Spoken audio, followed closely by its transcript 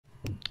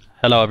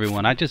Hello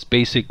everyone. I just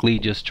basically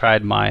just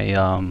tried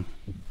my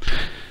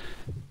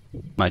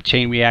my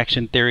chain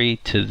reaction theory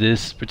to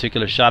this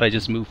particular shot. I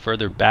just moved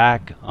further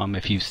back.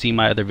 If you've seen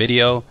my other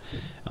video,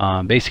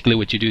 basically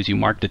what you do is you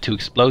mark the two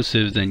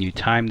explosives and you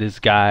time this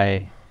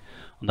guy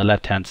on the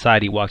left hand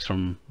side. He walks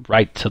from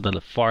right to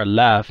the far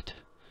left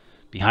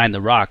behind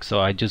the rock. So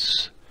I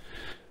just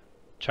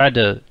tried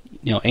to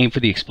aim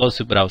for the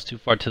explosive, but I was too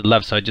far to the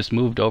left, so I just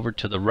moved over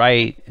to the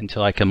right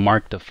until I can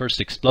mark the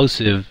first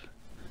explosive,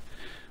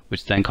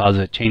 which then causes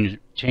a chain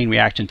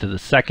reaction to the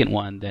second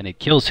one. Then it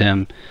kills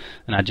him,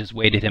 and I just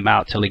waited him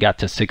out till he got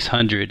to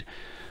 600,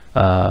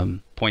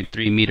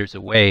 0.3 meters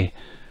away.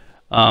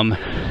 I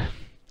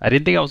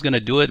didn't think I was gonna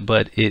do it,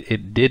 but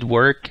it did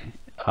work.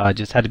 I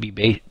just had to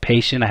be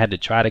patient. I had to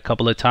try it a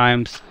couple of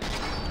times.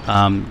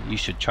 You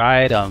should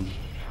try it.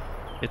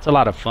 It's a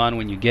lot of fun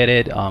when you get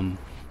it. I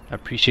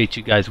appreciate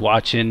you guys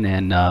watching,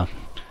 and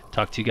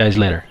talk to you guys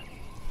later.